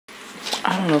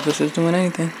I don't know if this is doing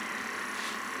anything.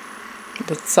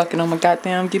 But sucking on my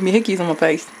goddamn, give me hickeys on my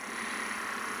face.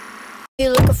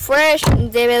 You looking fresh,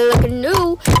 they be looking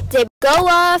new. They go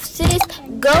off, sis,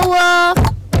 go off,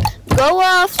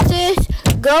 sis,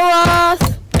 go off.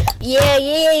 Yeah.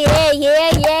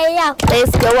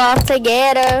 Let's go off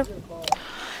together.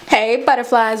 Hey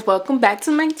butterflies, welcome back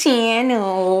to my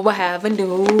channel. I have a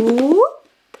new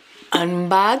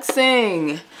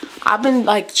unboxing. I've been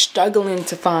like struggling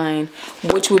to find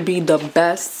which would be the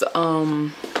best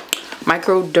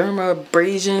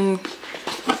microdermabrasion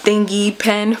thingy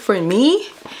pen for me,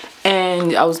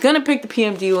 and I was gonna pick the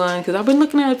PMD one because I've been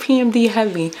looking at PMD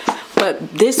heavy,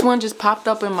 but this one just popped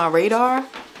up in my radar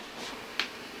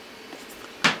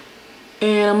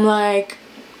and I'm like,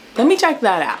 let me check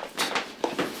that out.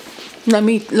 Let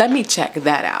me check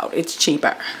that out. It's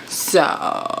cheaper, so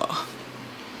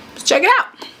let's check it out.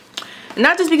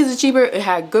 Not just because it's cheaper, it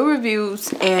had good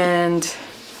reviews and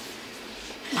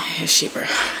it's cheaper.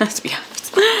 Let's be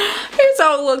honest. Here's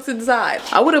how it looks inside.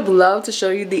 I would have loved to show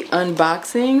you the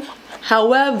unboxing.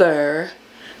 However,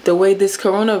 the way this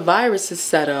coronavirus is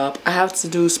set up, I have to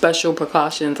do special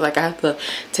precautions. Like I have to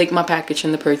take my package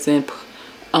from the person,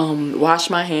 wash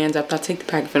my hands after I take the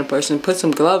package from the person, put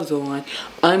some gloves on,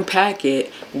 unpack it,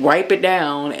 wipe it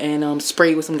down, and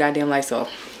spray it with some goddamn Lysol.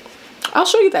 I'll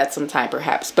show you that sometime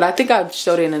perhaps, but I think I've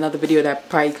showed it in another video that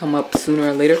probably come up sooner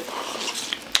or later.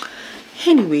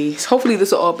 Anyways, hopefully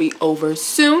this will all be over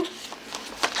soon.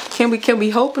 Can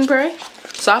we hope and pray?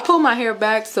 So I pull my hair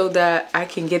back so that I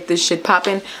can get this shit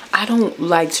popping. I don't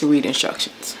like to read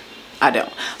instructions. I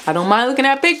don't mind looking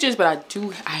at pictures, but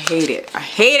I hate it. I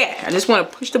hate it. I just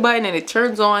want to push the button and it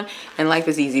turns on and life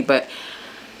is easy. But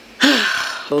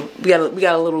we got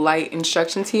a little light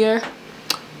instructions here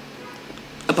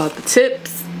about the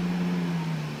tips.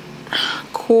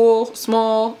 Cool,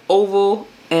 small, oval,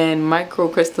 and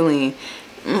microcrystalline.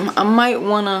 I might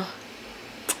wanna,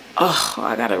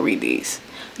 I gotta read these.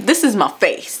 This is my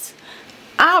face.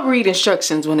 I'll read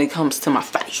instructions when it comes to my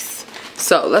face.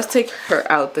 So let's take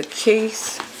her out the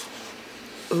case.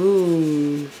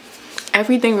 Ooh,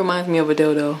 everything reminds me of a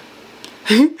dildo.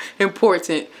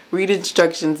 Important, read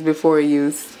instructions before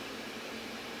use.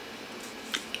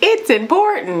 It's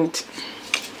important.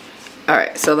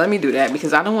 Alright, so let me do that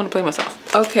because I don't want to play myself.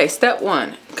 Okay, step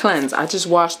 1, cleanse. I just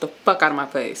washed the fuck out of my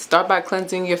face. Start by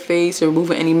cleansing your face,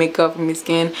 removing any makeup from your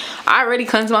skin. I already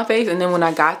cleansed my face, and then when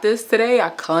I got this today, I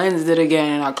cleansed it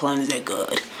again, and I cleansed it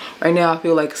good. Right now, I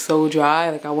feel like so dry,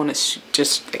 like I want to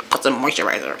just like, put some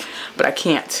moisturizer, but I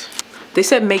can't. They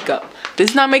said makeup.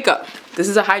 This is not makeup. This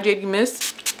is a hydrating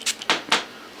mist.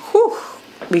 Whew.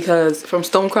 Because from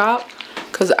Stone Crop,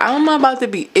 because I'm about to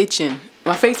be itching.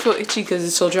 My face feels itchy because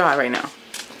it's so dry right now.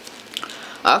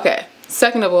 Okay,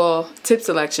 second of all, tip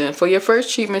selection. For your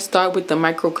first treatment, start with the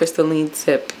microcrystalline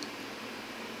tip.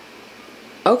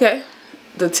 Okay,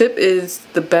 the tip is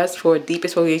the best for deep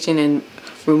exfoliation and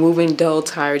removing dull,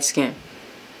 tired skin.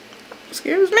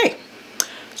 Excuse me.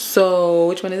 So,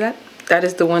 which one is that? That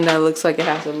is the one that looks like it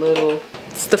has a little,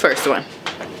 it's the first one.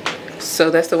 So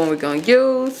that's the one we're going to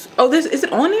use. Oh, is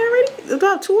it on there already? There's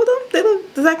about 2 of them? They look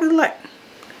exactly alike.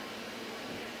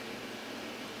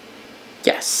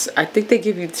 Yes, I think they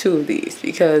give you 2 of these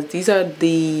because these are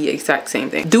the exact same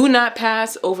thing. Do not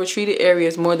pass over treated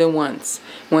areas more than once.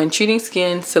 When treating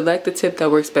skin, select the tip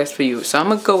that works best for you. So I'm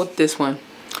going to go with this one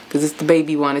because it's the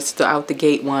baby one. It's the out the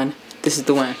gate one. This is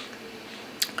the one.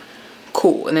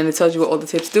 Cool. And then it tells you what all the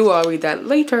tips do. I'll read that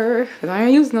later because I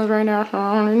ain't using those right now. So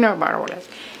I don't even know about all that.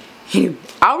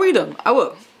 I'll read them. I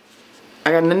will. I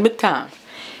got nothing but time.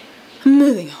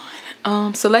 Moving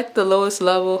on. Select the lowest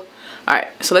level. Alright,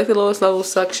 select the lowest level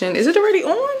suction. Is it already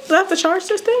on? Do I have to charge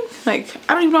this thing? Like,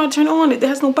 I don't even know how to turn it on. It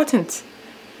has no buttons.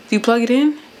 Do you plug it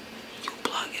in? You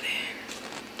plug it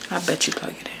in. I bet you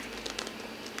plug it in.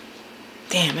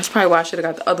 Damn, that's probably why I should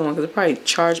have got the other one because it probably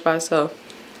charged by itself.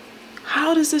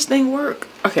 How does this thing work?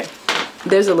 Okay,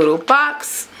 there's a little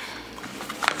box.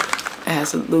 It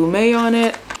has a Lumae on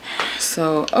it.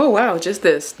 So, oh wow, just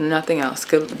this, nothing else.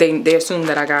 Cause they assume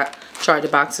that I got charger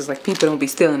boxes. Like, people don't be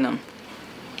stealing them.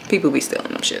 People be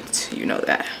stealing them shits, you know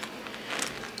that.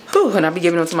 Whew, and I be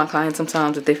giving them to my clients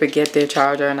sometimes if they forget their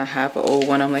charger and I have an old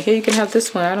one. I'm like, hey, you can have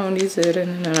this one. I don't use it,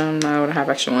 and I don't have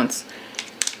extra ones.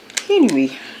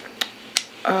 Anyway,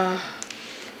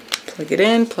 plug it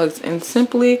in. Plugs in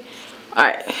simply. All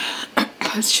right,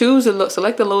 choose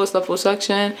select the lowest level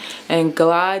suction and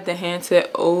glide the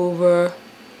handset over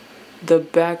the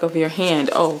back of your hand.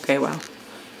 Oh, okay, wow.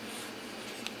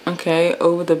 Okay,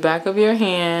 over the back of your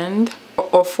hand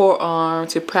or forearm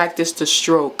to practice the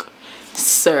stroke.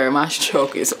 Sir, my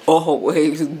stroke is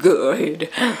always good.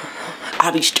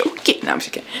 I'll be stroking. No, I'm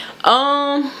just kidding.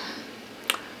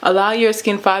 Allow your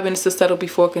skin 5 minutes to settle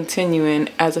before continuing,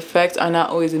 as effects are not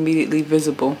always immediately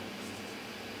visible.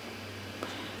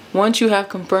 Once you have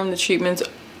confirmed the treatments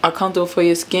are comfortable for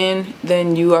your skin,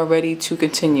 then you are ready to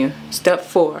continue. Step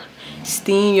 4.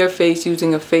 Steam your face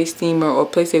using a face steamer or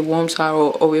place a warm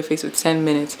towel over your face for 10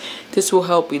 minutes. This will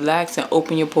help relax and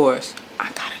open your pores.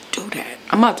 I gotta do that.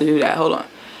 I'm about to do that. Hold on.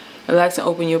 Relax and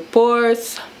open your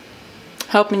pores,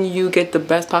 helping you get the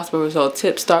best possible result.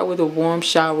 Tips: start with a warm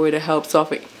shower to help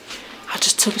soften. I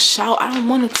just took a shower. I don't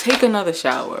want to take another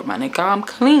shower, my nigga. I'm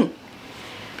clean.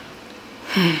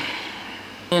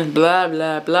 And blah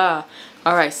blah blah.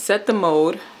 All right, set the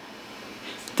mode.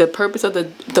 The purpose of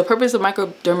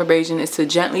microdermabrasion is to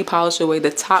gently polish away the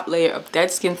top layer of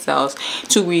dead skin cells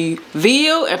to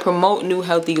reveal and promote new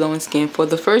healthy glowing skin. For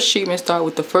the first treatment, start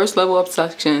with the first level of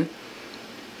suction.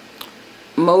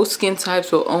 Most skin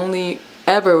types will only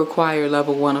ever require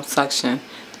level 1 of suction.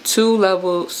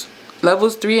 Levels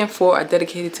 3 and 4 are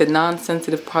dedicated to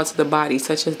non-sensitive parts of the body,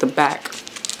 such as the back.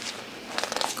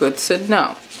 Good to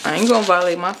know. I ain't gonna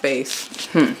violate my face.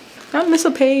 Did I miss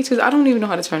a page? Because I don't even know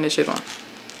how to turn this shit on.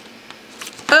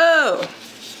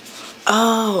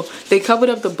 Oh, they covered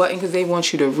up the button because they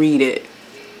want you to read it.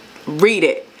 Read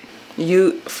it.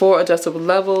 4 adjustable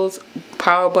levels,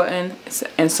 power button,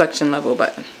 and suction level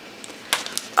button.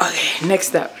 Okay, next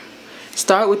step.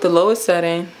 Start with the lowest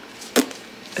setting.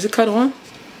 Is it cut on?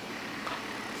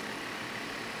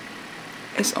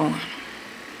 It's on.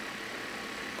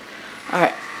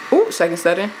 Alright. Ooh, second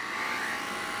setting.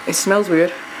 It smells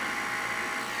weird.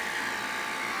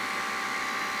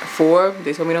 4.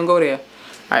 They told me don't go there.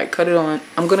 Alright, cut it on.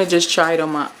 I'm gonna just try it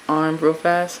on my arm real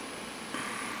fast.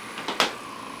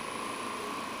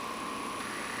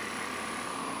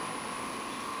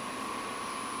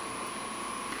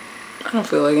 I don't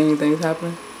feel like anything's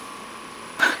happening.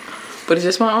 But it's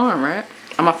just my arm, right?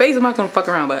 On my face, I'm not gonna fuck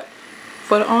around, but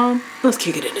for the arm, let's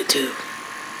kick it into 2.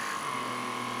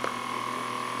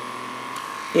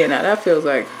 Yeah, now that feels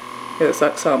like it's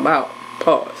something out.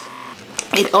 Pause.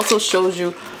 It also shows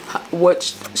you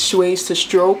what ways to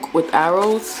stroke with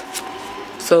arrows.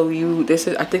 So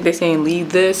I think they're saying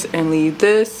leave this and leave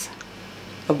this.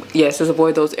 Yes, just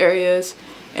avoid those areas.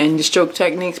 And the stroke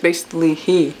techniques, basically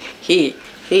here,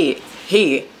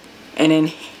 and then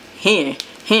here.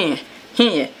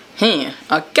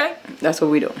 Okay, that's what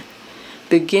we're doing.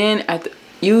 Begin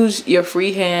use your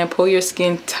free hand. Pull your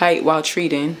skin tight while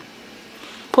treating.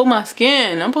 Pull my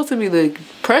skin. I'm supposed to be like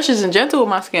precious and gentle with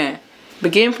my skin.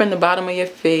 Begin from the bottom of your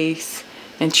face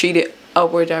and treat it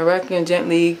upward directly and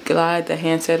gently glide the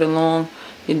handset along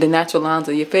the natural lines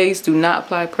of your face. Do not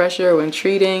apply pressure when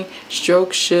treating.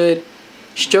 Stroke should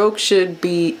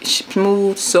be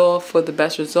smooth, soft for the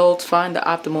best results. Find the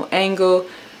optimal angle.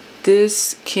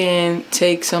 This can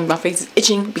take some. My face is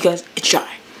itching because it's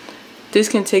dry. This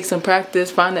can take some practice.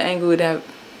 Find the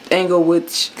angle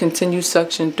which continues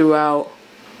suction throughout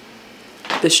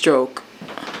the stroke.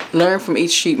 Learn from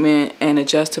each treatment and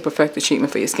adjust to perfect the treatment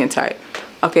for your skin type.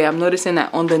 Okay, I'm noticing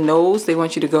that on the nose they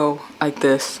want you to go like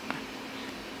this.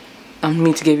 I don't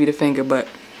mean to give you the finger, but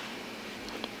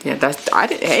yeah,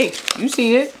 hey, you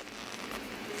see it.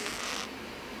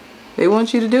 They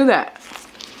want you to do that.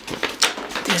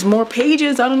 There's more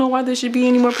pages. I don't know why there should be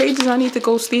any more pages. I need to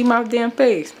go steam my damn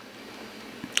face.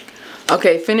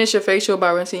 Okay, finish your facial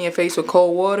by rinsing your face with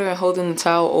cold water and holding the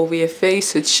towel over your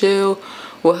face to chill.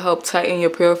 Will help tighten your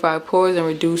purified pores and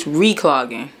reduce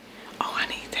reclogging. Oh, I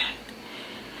need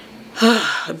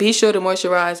that. Be sure to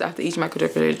moisturize after each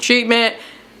microdermabrasion treatment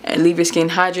and leave your skin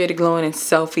hydrated, glowing, and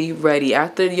selfie ready.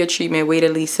 After your treatment, wait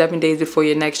at least 7 days before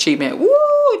your next treatment.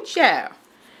 Woo, child.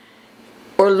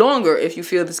 Or longer if you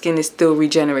feel the skin is still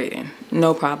regenerating.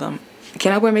 No problem.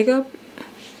 Can I wear makeup?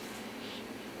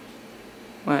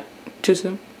 What? Too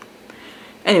soon?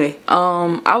 Anyway,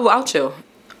 I'll chill.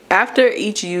 After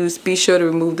each use, be sure to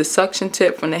remove the suction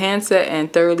tip from the handset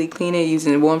and thoroughly clean it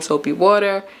using warm soapy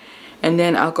water and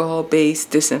then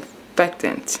alcohol-based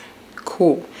disinfectant.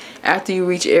 Cool. After you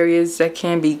reach areas that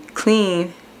can be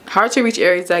cleaned, hard to reach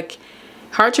areas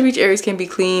can be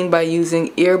cleaned by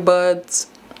using earbuds,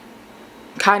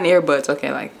 cotton earbuds.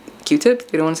 Okay, like Q-tips.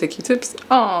 They don't want to say Q-tips.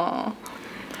 Aww.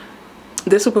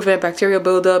 This will prevent bacterial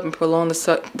buildup and prolong the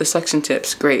suction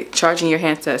tips. Great. Charging your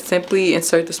handset. Simply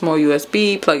insert the small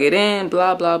USB, plug it in,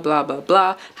 blah, blah, blah, blah,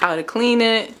 blah. How to clean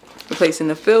it. Replacing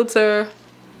the filter.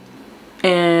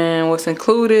 And what's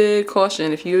included.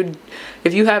 Caution. If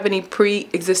you have any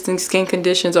pre-existing skin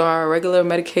conditions or are regular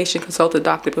medication, consult a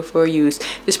doctor before use.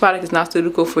 This product is not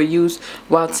suitable for use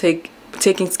while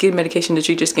taking skin medication to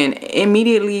treat your skin.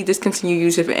 Immediately discontinue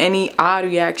use if any odd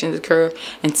reactions occur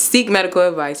and seek medical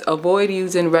advice. Avoid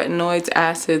using retinoids,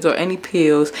 acids, or any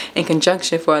pills in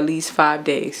conjunction for at least 5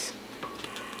 days.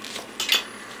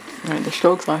 Alright, the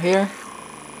strokes are here.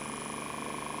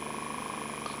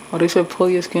 Oh, they said pull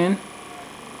your skin.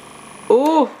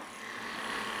 Oh,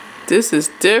 this is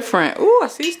different. Oh, I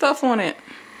see stuff on it.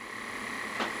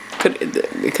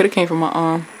 It could have came from my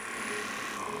arm.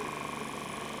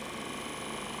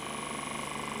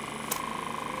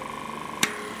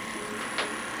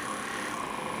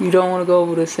 You don't want to go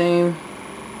over the same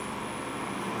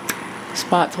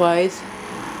spot twice.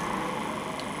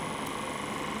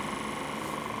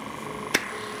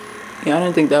 Yeah, I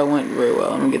didn't think that went very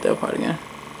well. Let me get that part again.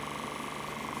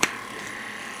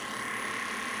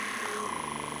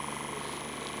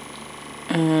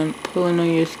 And pulling on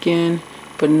your skin,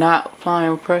 but not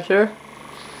applying pressure.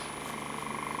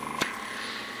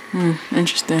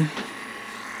 Interesting.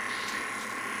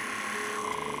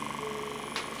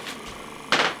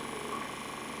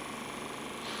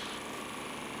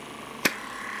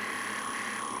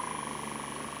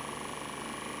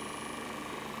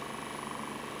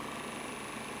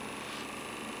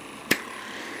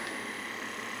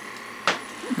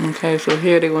 Okay, so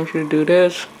here they want you to do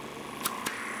this.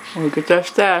 When you get that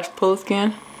stash, pull the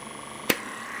skin.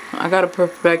 I gotta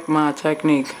perfect my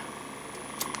technique.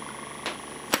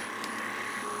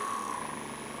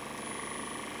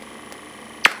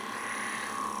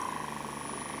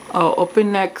 Oh,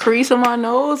 open that crease on my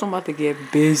nose. I'm about to get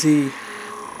busy.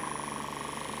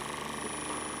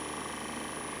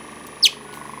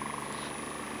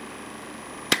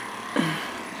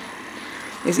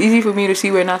 It's easy for me to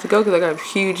see where not to go because I got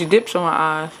huge dips on my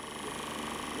eyes.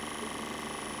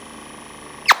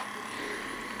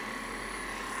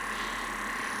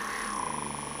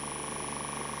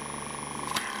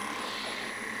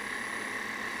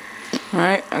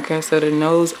 Alright, okay, so the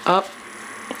nose up.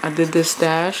 I did this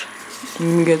stash. Let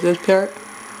me get this part.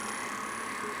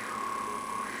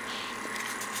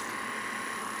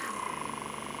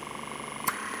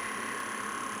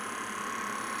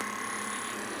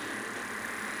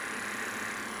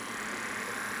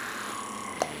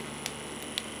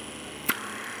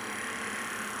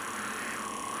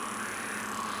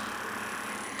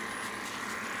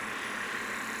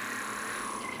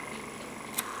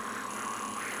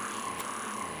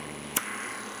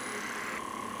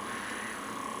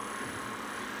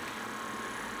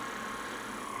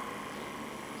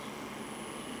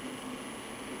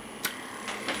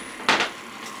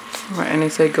 Right, and they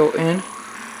say go in.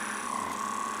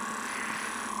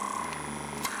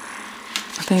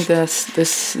 I think that's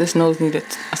this nose needed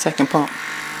a second pump.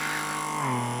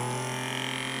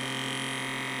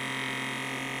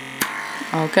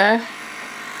 Okay.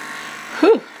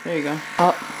 Whew, there you go.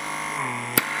 Up.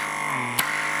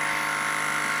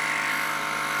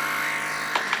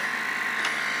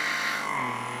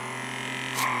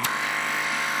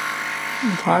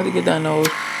 It's hard to get that nose.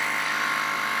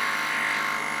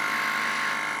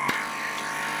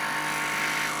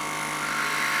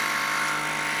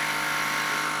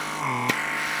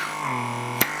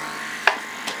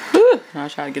 Now I'll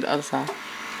try to get the other side.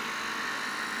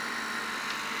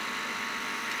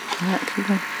 Alright, keep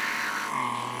going.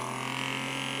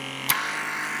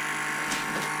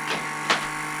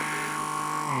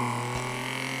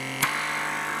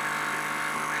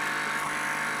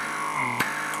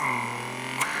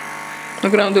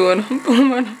 Look what I'm doing. I'm pulling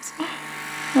my nose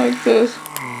like this.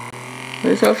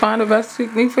 You should find the best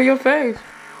technique for your face.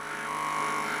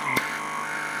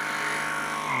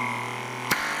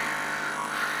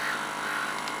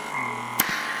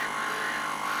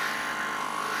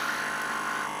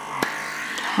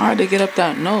 Hard to get up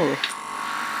that nose.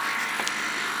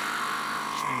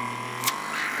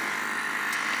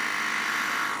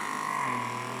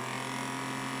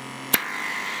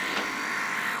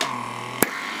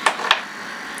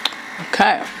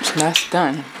 Okay, so that's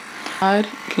done.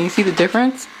 Can you see the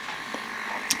difference?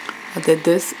 I did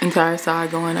this entire side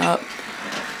going up.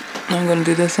 Now I'm gonna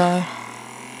do this side.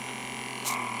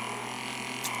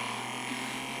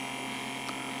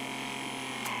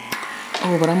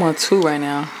 Oh, but I'm on 2 right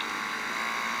now.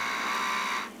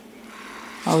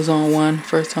 I was on 1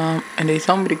 first time, and they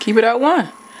told me to keep it at 1.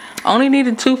 I only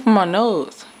needed 2 for my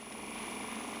nose.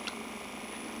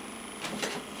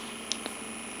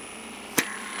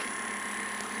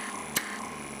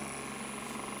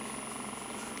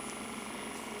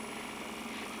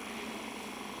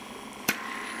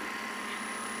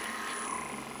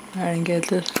 I didn't get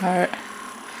this part.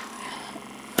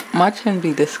 My chin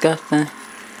be disgusting.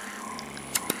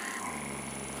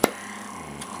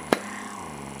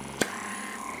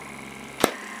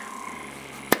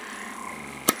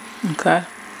 Okay.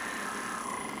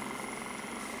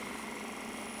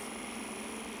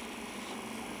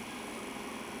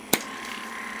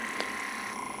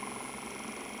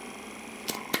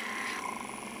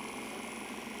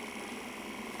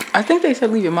 I think they said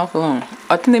leave your mouth alone.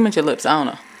 I think they meant your lips. I don't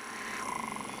know.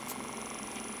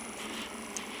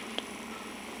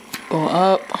 Go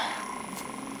up.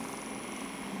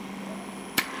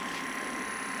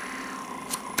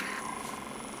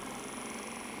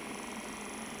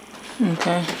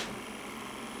 Okay.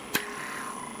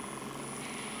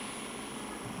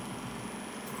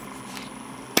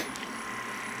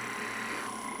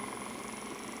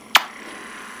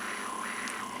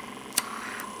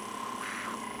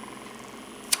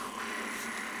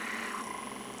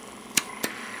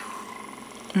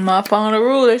 I'm not following the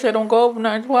rule. They said don't go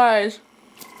overnight twice.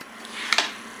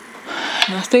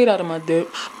 And I stayed out of my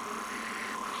dips.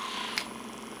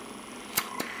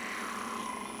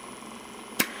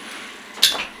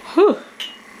 Whew.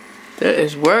 That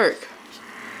is work.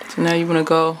 So now you want to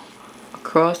go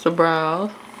across the brow.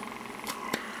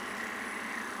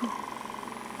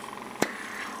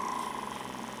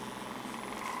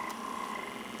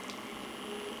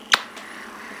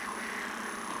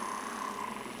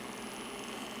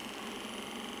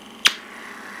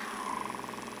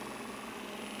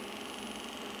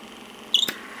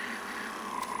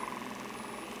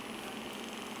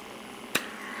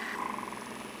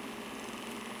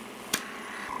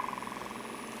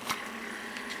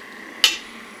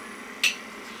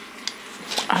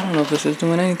 I don't know if this is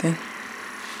doing anything.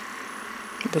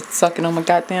 But sucking on my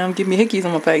goddamn, give me hickeys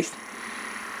on my face.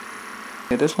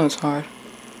 Yeah, this one's hard.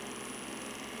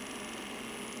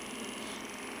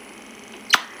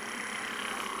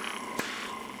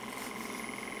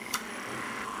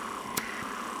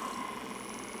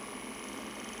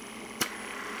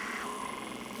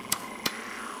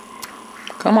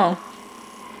 Come on.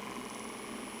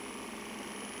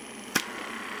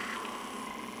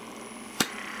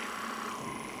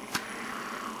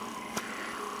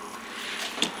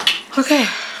 Okay,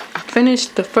 I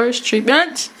finished the first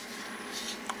treatment.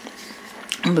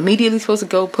 I'm immediately supposed to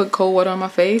go put cold water on my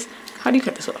face. How do you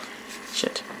cut this off?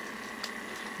 Shit.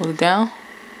 Hold it down.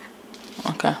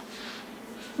 Okay.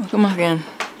 Look at my skin.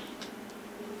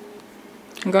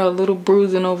 I got a little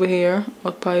bruising over here.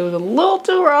 I probably was a little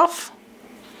too rough.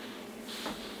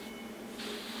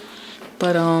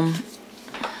 But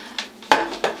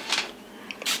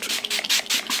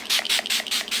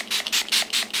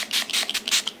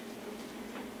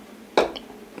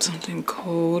something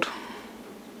cold.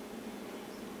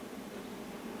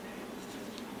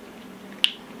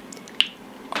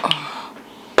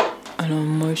 And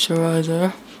a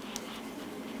moisturizer.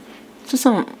 Just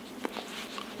some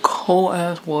cold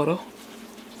ass water.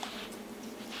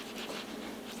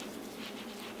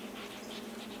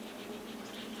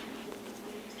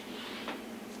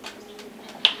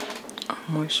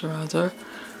 Moisturizer.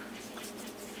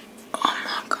 Oh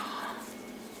my god.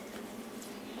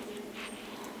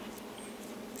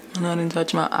 I didn't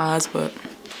touch my eyes, but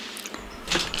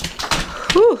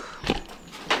whew.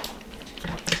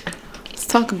 Let's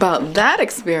talk about that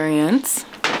experience.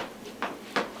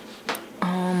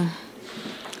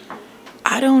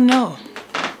 I don't know.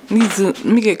 Let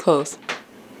me get close.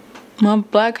 My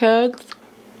blackheads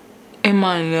in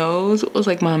my nose was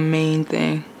like my main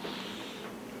thing.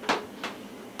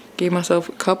 Gave myself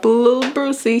a couple of little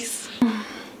bruises.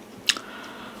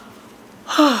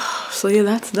 So yeah,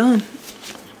 that's done.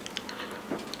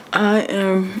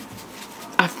 I've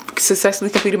successfully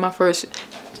completed my first,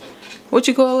 what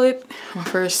you call it? My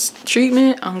first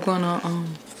treatment. I'm gonna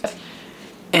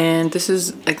and this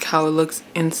is like how it looks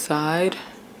inside.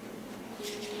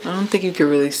 I don't think you can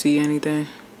really see anything.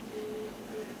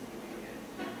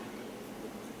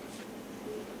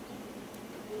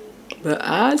 But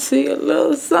I see a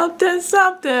little something,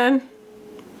 something.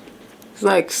 It's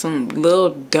like some little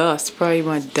dust, probably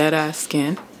my dead ass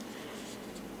skin.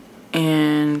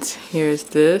 And here's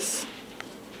this.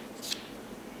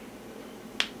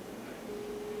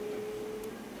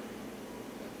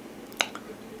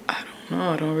 I don't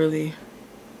know, I don't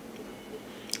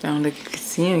think you can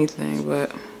see anything,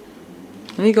 but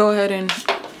let me go ahead and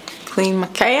clean my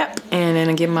cap and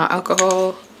then get my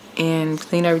alcohol and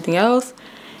clean everything else.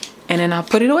 And then I'll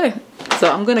put it away.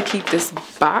 So I'm gonna keep this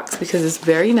box because it's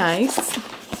very nice.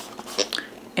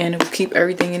 And it will keep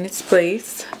everything in its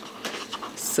place.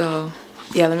 So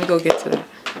yeah, let me go get to that.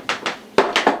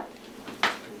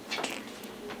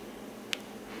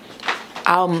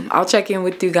 I'll check in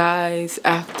with you guys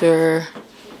after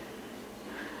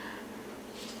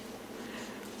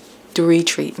 3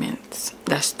 treatments.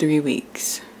 That's 3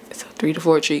 weeks. So 3 to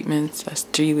 4 treatments. That's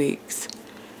 3 weeks.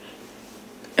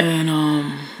 And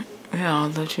yeah, I'll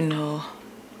let you know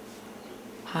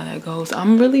how that goes.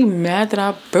 I'm really mad that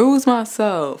I bruised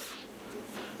myself.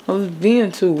 I was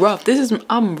being too rough.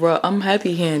 I'm rough. I'm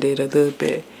heavy-handed a little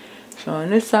bit. So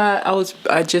on this side,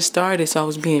 I just started, so I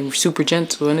was being super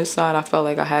gentle. On this side, I felt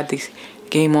like I had this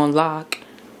game on lock,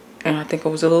 and I think I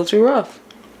was a little too rough.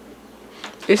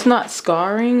 It's not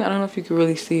scarring. I don't know if you can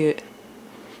really see it.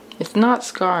 It's not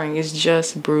scarring. It's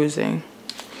just bruising.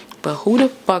 But who the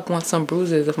fuck wants some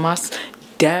bruises? If my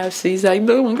dad sees that,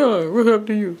 oh my god, what happened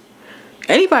to you?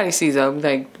 Anybody sees that,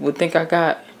 like, would think I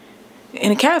got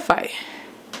in a cat fight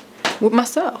with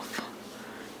myself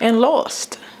and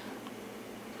lost.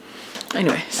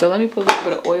 Anyway, so let me put a little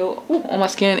bit of oil on my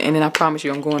skin, and then I promise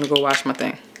you I'm going to go wash my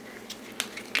thing.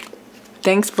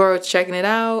 Thanks for checking it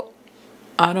out.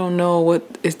 I don't know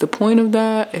what is the point of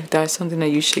that, if that's something that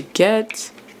you should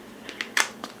get.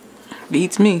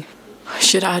 Beats me.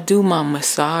 Should I do my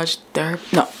massage therapy?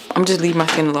 No, I'm just leave my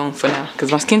skin alone for now,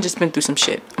 because my skin just been through some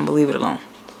shit. I'm gonna leave it alone.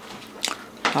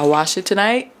 I'll wash it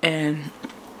tonight, and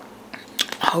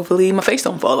hopefully my face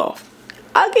don't fall off.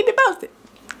 I'll keep it posted.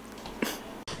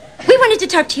 We wanted to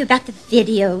talk to you about the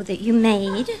video that you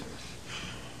made.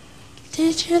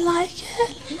 Did you like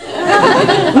it?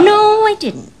 No, I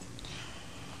didn't.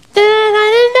 Then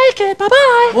I didn't make it.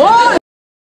 Bye-bye. What?